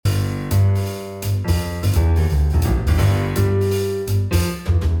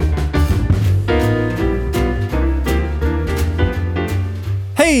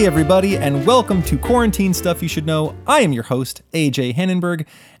Hey everybody, and welcome to Quarantine Stuff You Should Know. I am your host, AJ Hannenberg,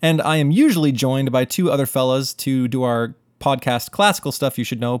 and I am usually joined by two other fellas to do our podcast Classical Stuff You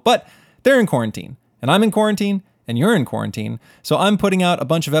Should Know, but they're in quarantine, and I'm in quarantine, and you're in quarantine, so I'm putting out a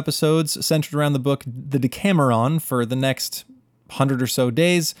bunch of episodes centered around the book The Decameron for the next 100 or so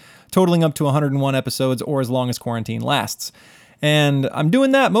days, totaling up to 101 episodes, or as long as quarantine lasts. And I'm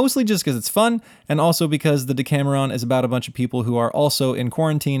doing that mostly just because it's fun, and also because the Decameron is about a bunch of people who are also in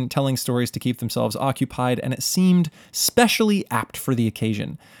quarantine telling stories to keep themselves occupied, and it seemed specially apt for the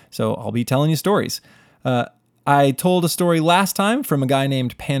occasion. So I'll be telling you stories. I told a story last time from a guy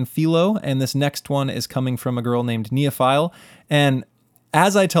named Panfilo, and this next one is coming from a girl named Neophile. And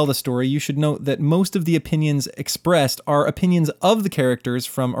as I tell the story, you should note that most of the opinions expressed are opinions of the characters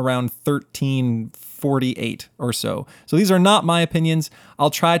from around 1348 or so. So these are not my opinions. I'll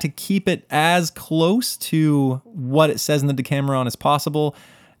try to keep it as close to what it says in the Decameron as possible,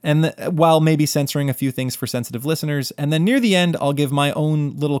 and while maybe censoring a few things for sensitive listeners. And then near the end, I'll give my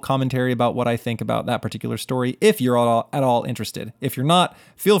own little commentary about what I think about that particular story, if you're at all interested. If you're not,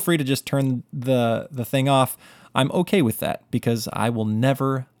 feel free to just turn the thing off. I'm okay with that because I will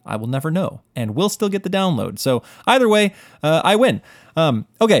never know, and we'll still get the download. So either way, I win.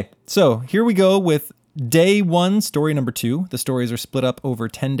 Okay, so here we go with day one, story number 2. The stories are split up over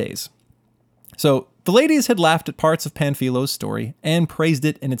 10 days. So the ladies had laughed at parts of Panfilo's story and praised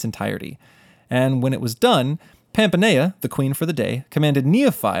it in its entirety. And when it was done, Pampanea, the queen for the day, commanded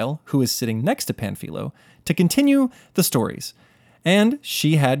Neophile, who was sitting next to Panfilo, to continue the stories. And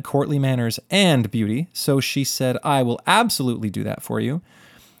she had courtly manners and beauty, so she said, "I will absolutely do that for you."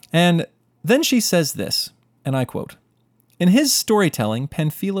 And then she says this, and I quote, "In his storytelling,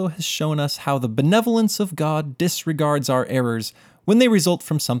 Panfilo has shown us how the benevolence of God disregards our errors when they result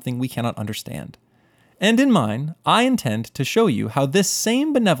from something we cannot understand. And in mine, I intend to show you how this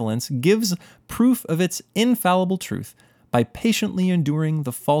same benevolence gives proof of its infallible truth by patiently enduring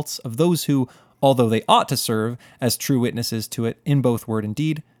the faults of those who, although they ought to serve as true witnesses to it in both word and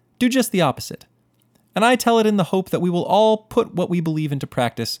deed, do just the opposite. And I tell it in the hope that we will all put what we believe into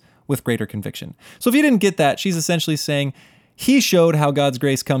practice with greater conviction." So if you didn't get that, she's essentially saying he showed how God's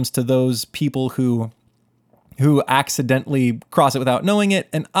grace comes to those people who accidentally cross it without knowing it,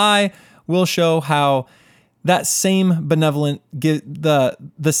 and I will show how that same benevolence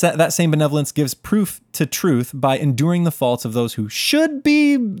gives proof to truth by enduring the faults of those who should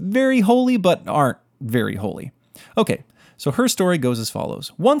be very holy but aren't very holy. Okay, so her story goes as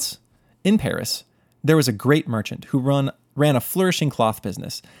follows. Once, in Paris, there was a great merchant who ran a flourishing cloth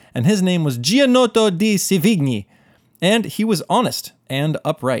business, and his name was Giannotto di Sivigny, and he was honest and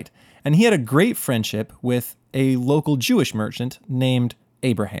upright, and he had a great friendship with a local Jewish merchant named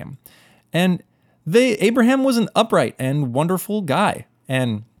Abraham. And Abraham was an upright and wonderful guy,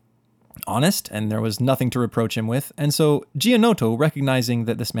 and honest, and there was nothing to reproach him with. And so Giannotto, recognizing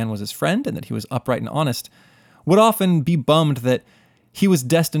that this man was his friend and that he was upright and honest, would often be bummed that he was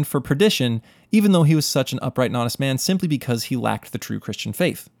destined for perdition, even though he was such an upright and honest man, simply because he lacked the true Christian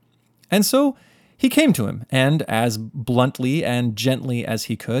faith. And so he came to him, and as bluntly and gently as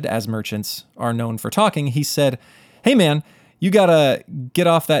he could, as merchants are known for talking, he said, "Hey man, you gotta get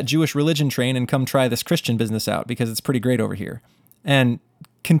off that Jewish religion train and come try this Christian business out because it's pretty great over here." And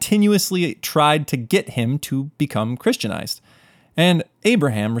continuously tried to get him to become Christianized. And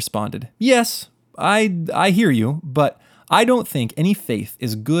Abraham responded, "Yes, I hear you, but I don't think any faith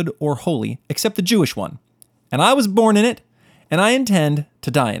is good or holy except the Jewish one. And I was born in it, and I intend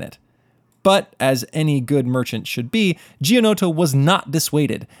to die in it." But as any good merchant should be, Giannotto was not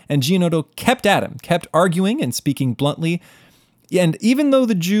dissuaded, and Giannotto kept at him, kept arguing and speaking bluntly. And even though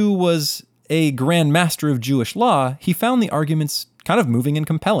the Jew was a grand master of Jewish law, he found the arguments kind of moving and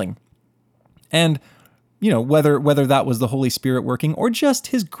compelling. And, whether that was the Holy Spirit working or just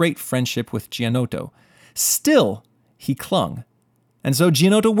his great friendship with Giannotto, still he clung. And so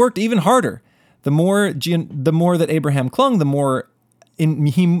Giannotto worked even harder. The more that Abraham clung, the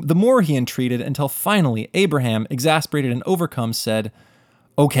more he entreated, until finally Abraham, exasperated and overcome, said,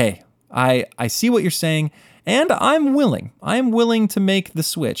 "Okay, I see what you're saying, and I am willing to make the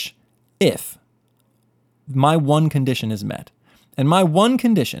switch if my one condition is met. And my one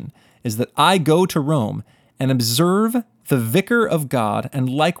condition is that I go to Rome and observe the vicar of God and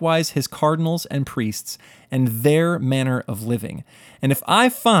likewise his cardinals and priests and their manner of living. And if I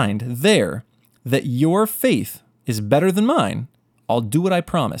find there that your faith is better than mine, I'll do what I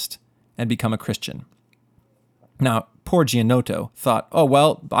promised and become a Christian." Now, poor Giannotto thought, "Oh,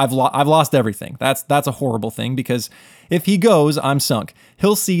 well, I've lost everything. That's a horrible thing, because if he goes, I'm sunk.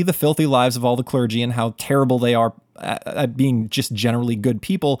 He'll see the filthy lives of all the clergy and how terrible they are at being just generally good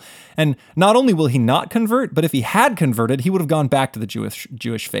people. And not only will he not convert, but if he had converted, he would have gone back to the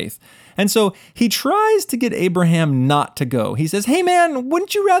Jewish faith. And so he tries to get Abraham not to go. He says, hey man,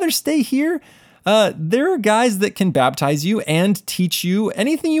 wouldn't you rather stay here? There are guys that can baptize you and teach you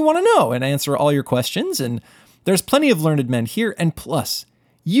anything you want to know and answer all your questions. And there's plenty of learned men here. And plus,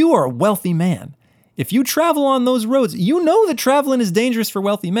 you are a wealthy man. If you travel on those roads, you know that traveling is dangerous for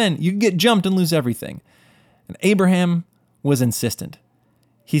wealthy men. You can get jumped and lose everything. And Abraham was insistent.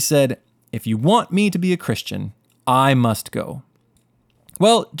 He said, if you want me to be a Christian, I must go.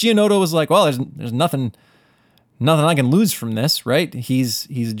 Well, Giannotto was like, well, there's nothing I can lose from this, right? He's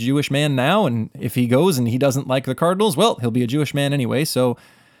a Jewish man now, and if he goes and he doesn't like the Cardinals, well, he'll be a Jewish man anyway, so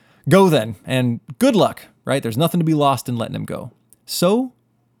go then, and good luck, right? There's nothing to be lost in letting him go. So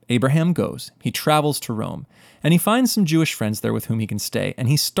Abraham goes. He travels to Rome, and he finds some Jewish friends there with whom he can stay, and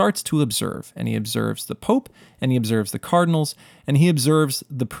he starts to observe, and he observes the Pope, and he observes the cardinals, and he observes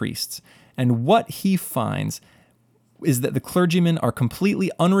the priests. And what he finds is that the clergymen are completely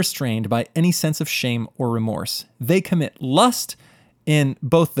unrestrained by any sense of shame or remorse. They commit lust in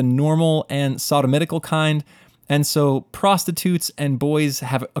both the normal and sodomitical kind, and so prostitutes and boys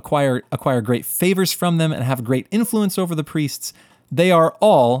acquire great favors from them and have great influence over the priests. They are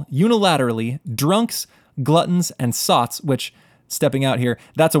all unilaterally drunks, gluttons, and sots, which, stepping out here,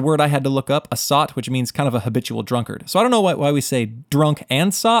 that's a word I had to look up, a sot, which means kind of a habitual drunkard. So I don't know why we say drunk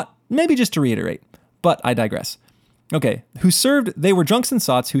and sot, maybe just to reiterate, but I digress. Okay, they were drunks and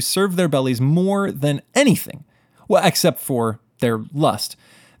sots who served their bellies more than anything, well, except for their lust.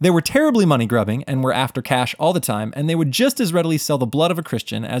 They were terribly money-grubbing and were after cash all the time, and they would just as readily sell the blood of a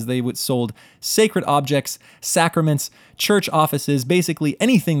Christian as they would sold sacred objects, sacraments, church offices, basically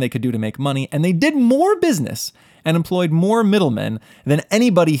anything they could do to make money, and they did more business and employed more middlemen than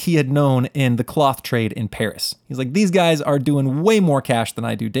anybody he had known in the cloth trade in Paris. He's like, these guys are doing way more cash than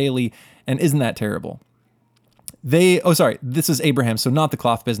I do daily, and isn't that terrible? This is Abraham, so not the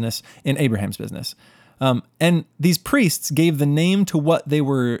cloth business, in Abraham's business. And these priests gave the name to what they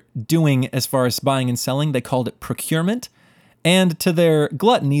were doing as far as buying and selling. They called it procurement. And to their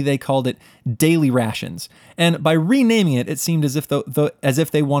gluttony, they called it daily rations. And by renaming it, it seemed as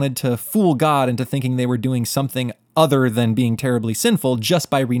if they wanted to fool God into thinking they were doing something other than being terribly sinful just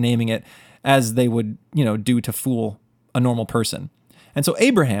by renaming it as they would, do to fool a normal person. And so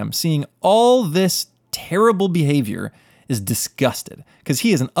Abraham, seeing all this terrible behavior, is disgusted because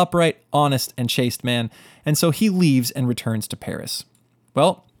he is an upright, honest, and chaste man, and so he leaves and returns to Paris.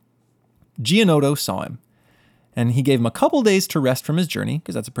 Well, Giannotto saw him, and he gave him a couple days to rest from his journey,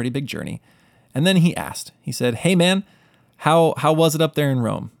 because that's a pretty big journey, and then he asked. He said, hey man, how was it up there in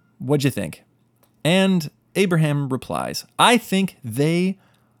Rome? What'd you think? And Abraham replies, I think they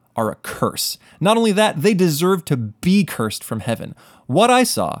are a curse. Not only that, they deserve to be cursed from heaven. What I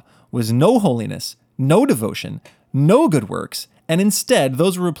saw was no holiness, no devotion, no good works, and instead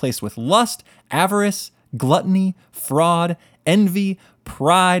those were replaced with lust, avarice, gluttony, fraud, envy,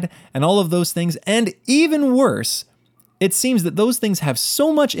 pride, and all of those things. And even worse, it seems that those things have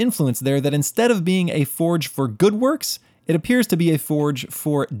so much influence there that instead of being a forge for good works, it appears to be a forge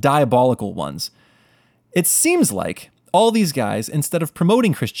for diabolical ones. It seems like all these guys, instead of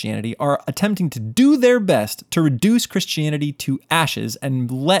promoting Christianity, are attempting to do their best to reduce Christianity to ashes and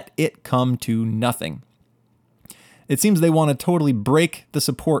let it come to nothing. It seems they want to totally break the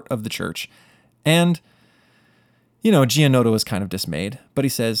support of the church. And, Giannotto is kind of dismayed, but he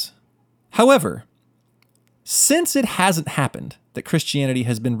says, however, since it hasn't happened that Christianity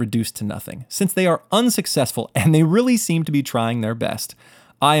has been reduced to nothing, since they are unsuccessful and they really seem to be trying their best,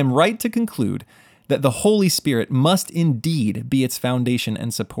 I am right to conclude that the Holy Spirit must indeed be its foundation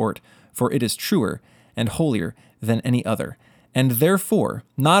and support, for it is truer and holier than any other. And therefore,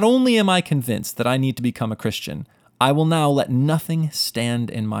 not only am I convinced that I need to become a Christian, I will now let nothing stand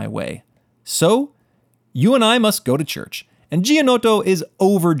in my way. So, you and I must go to church. And Giannotto is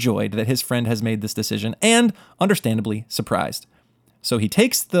overjoyed that his friend has made this decision and, understandably, surprised. So he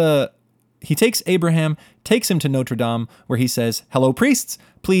takes Abraham, takes him to Notre Dame, where he says, hello, priests,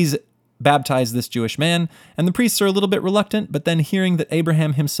 please baptize this Jewish man. And the priests are a little bit reluctant, but then hearing that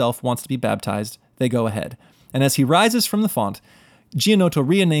Abraham himself wants to be baptized, they go ahead. And as he rises from the font, Giannotto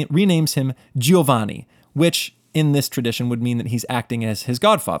renames him Giovanni, which in this tradition would mean that he's acting as his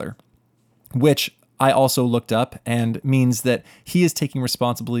godfather, which I also looked up and means that he is taking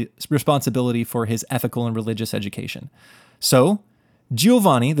responsibility for his ethical and religious education. So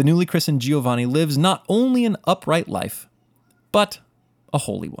Giovanni, the newly christened Giovanni, lives not only an upright life, but a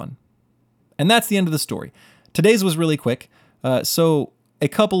holy one. And that's the end of the story. Today's was really quick. So a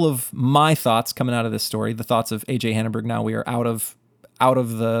couple of my thoughts coming out of this story, the thoughts of A.J. Hannenberg. Now we are out of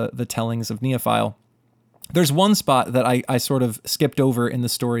the tellings of Neophile. There's one spot that I sort of skipped over in the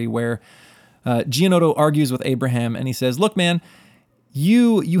story where Giannotto argues with Abraham, and he says, look, man,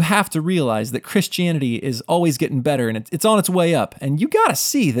 you have to realize that Christianity is always getting better, and it's on its way up. And you got to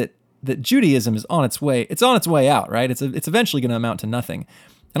see that Judaism is on its way. It's on its way out, right? It's eventually going to amount to nothing.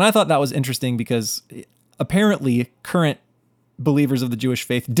 And I thought that was interesting because apparently current believers of the Jewish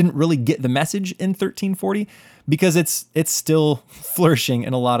faith didn't really get the message in 1340 because it's still flourishing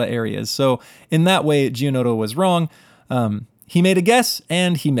in a lot of areas. So in that way, Giannotto was wrong. He made a guess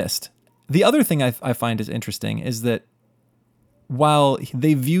and he missed. The other thing I find is interesting is that while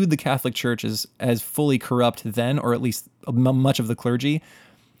they viewed the Catholic Church as fully corrupt then, or at least much of the clergy,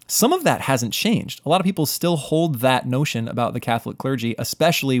 some of that hasn't changed. A lot of people still hold that notion about the Catholic clergy,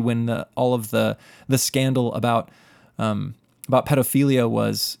 especially when all of the scandal about pedophilia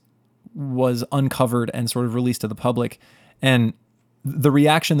was uncovered and sort of released to the public. And the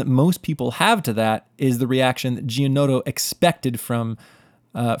reaction that most people have to that is the reaction that Giannotto expected from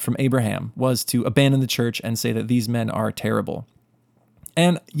Abraham, was to abandon the church and say that these men are terrible.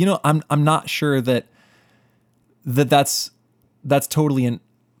 And I'm not sure that's totally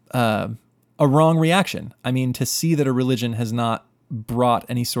a wrong reaction. I mean, to see that a religion has not brought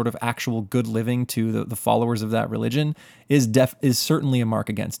any sort of actual good living to the followers of that religion is certainly a mark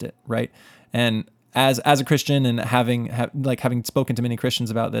against it, right? And as a Christian and having spoken to many Christians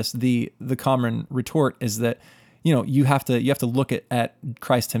about this, the common retort is that you have to look at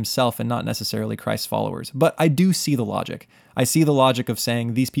Christ himself and not necessarily Christ's followers. But I do see the logic. I see the logic of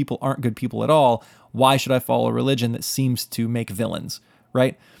saying these people aren't good people at all. Why should I follow a religion that seems to make villains,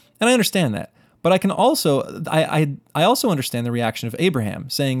 right? And I understand that. But I can also, I also understand the reaction of Abraham,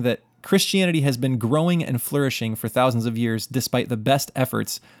 saying that Christianity has been growing and flourishing for thousands of years despite the best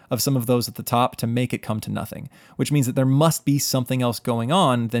efforts of some of those at the top to make it come to nothing, which means that there must be something else going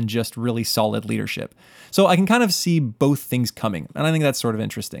on than just really solid leadership. So I can kind of see both things coming, and I think that's sort of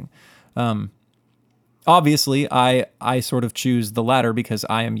interesting. Obviously, I sort of choose the latter because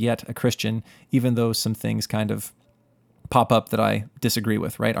I am yet a Christian, even though some things kind of pop up that I disagree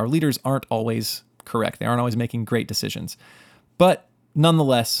with, right? Our leaders aren't always correct. They aren't always making great decisions. But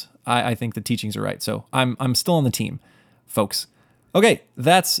nonetheless, I think the teachings are right. So I'm still on the team, folks. Okay,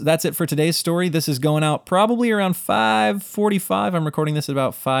 that's it for today's story. This is going out probably around 5:45. I'm recording this at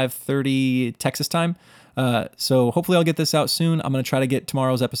about 5:30 Texas time. So hopefully I'll get this out soon. I'm going to try to get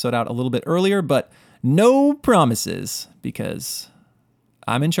tomorrow's episode out a little bit earlier, but no promises because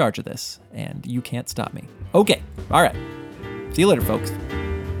I'm in charge of this and you can't stop me. Okay, all right. See you later, folks.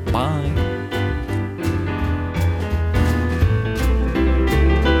 Bye.